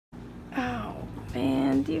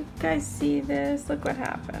And do you guys see this? Look what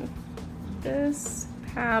happened. This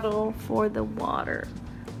paddle for the water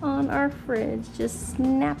on our fridge just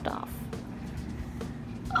snapped off.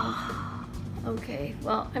 Oh, okay,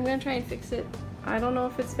 well, I'm gonna try and fix it. I don't know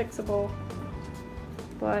if it's fixable,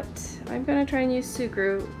 but I'm gonna try and use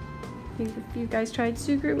Sugru. If you guys tried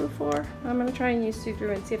Sugru before, I'm gonna try and use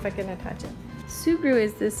Sugru and see if I can attach it. Sugru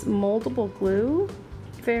is this moldable glue.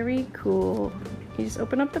 Very cool. You just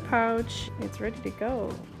open up the pouch, it's ready to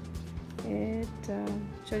go. It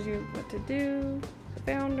shows you what to do, the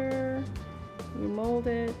founder, you mold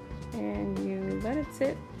it, and you let it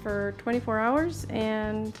sit for 24 hours,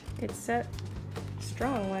 and it's set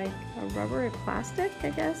strong like a rubber plastic,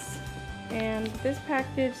 I guess. And this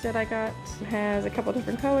package that I got has a couple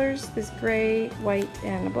different colors, this gray, white,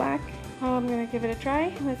 and a black. I'm gonna give it a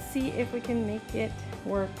try. Let's see if we can make it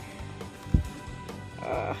work.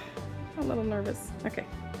 I'm a little nervous. Okay.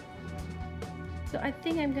 So I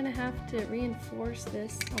think I'm gonna have to reinforce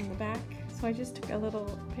this on the back. So I just took a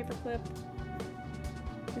little paper clip.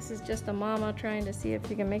 This is just a mama trying to see if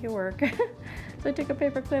she can make it work. So I took a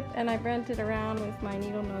paper clip and I bent it around with my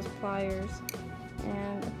needle nose pliers.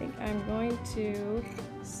 And I think I'm going to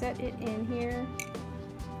set it in here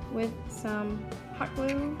with some hot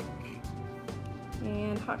glue.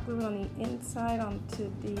 And hot glue on the inside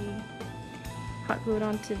onto the hot glued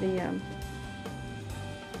onto the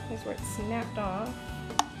place where it snapped off.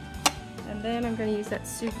 And then I'm going to use that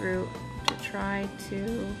Sugru to try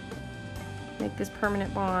to make this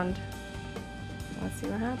permanent bond. Let's see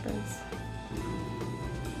what happens.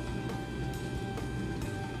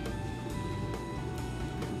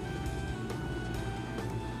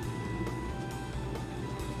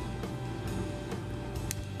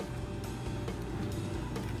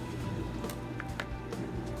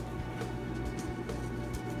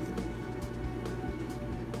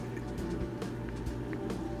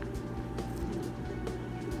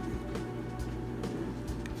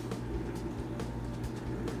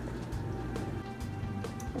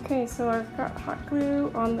 Okay, so I've got hot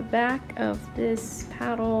glue on the back of this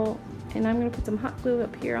paddle, and I'm going to put some hot glue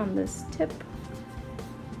up here on this tip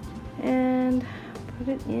and put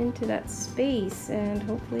it into that space, and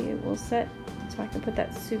hopefully it will set so I can put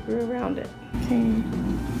that Sugru around it. Okay,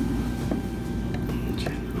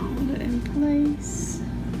 try to hold it in place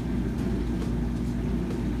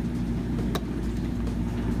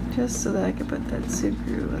just so that I can put that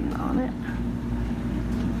Sugru on it.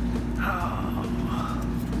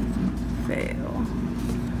 Fail.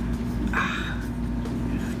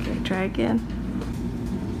 Okay, try again.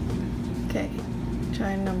 Okay,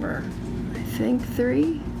 try number, I think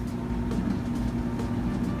 3.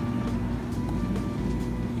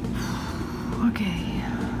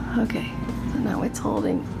 Okay, so now it's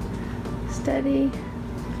holding steady,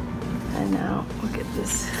 and now look at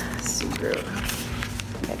this Sugru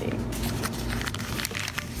ready.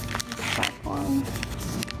 This back one.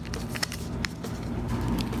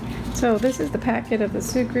 So this is the packet of the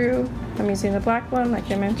Sugru. I'm using the black one, like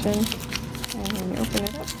I mentioned. And when you open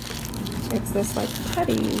it up, it's this like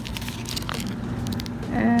putty.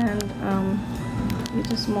 And you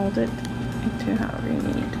just mold it into however you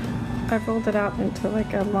need. I've rolled it out into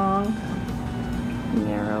like a long,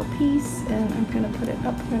 narrow piece, and I'm gonna put it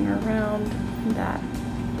up and around that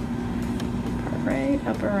part, right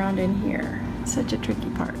up around in here. Such a tricky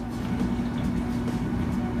part.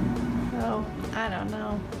 So, I don't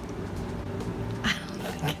know.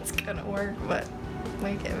 It's gonna work, but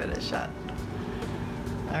we give it a shot.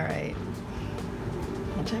 All right,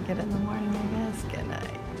 I'll check it in the morning, I guess. Good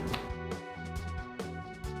night.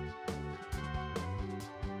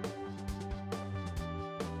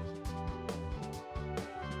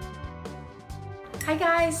 Hi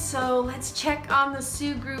guys, so let's check on the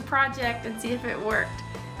Sugru project and see if it worked.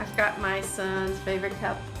 I've got my son's favorite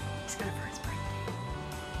cup. He's got it for his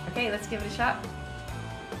birthday. Okay, let's give it a shot.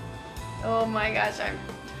 Oh my gosh, I'm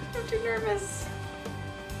too nervous.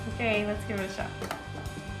 Okay, let's give it a shot.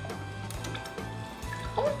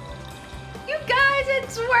 Oh, you guys,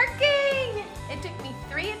 it's working! It took me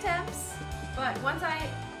 3 attempts, but once I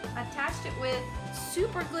attached it with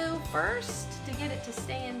super glue first to get it to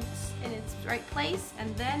stay in its right place,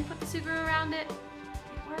 and then put the Sugru around it,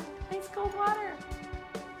 it worked. Nice cold water.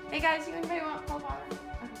 Hey guys, you anybody want cold water?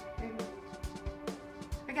 Okay, there you go.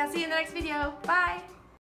 I gotta see you in the next video. Bye!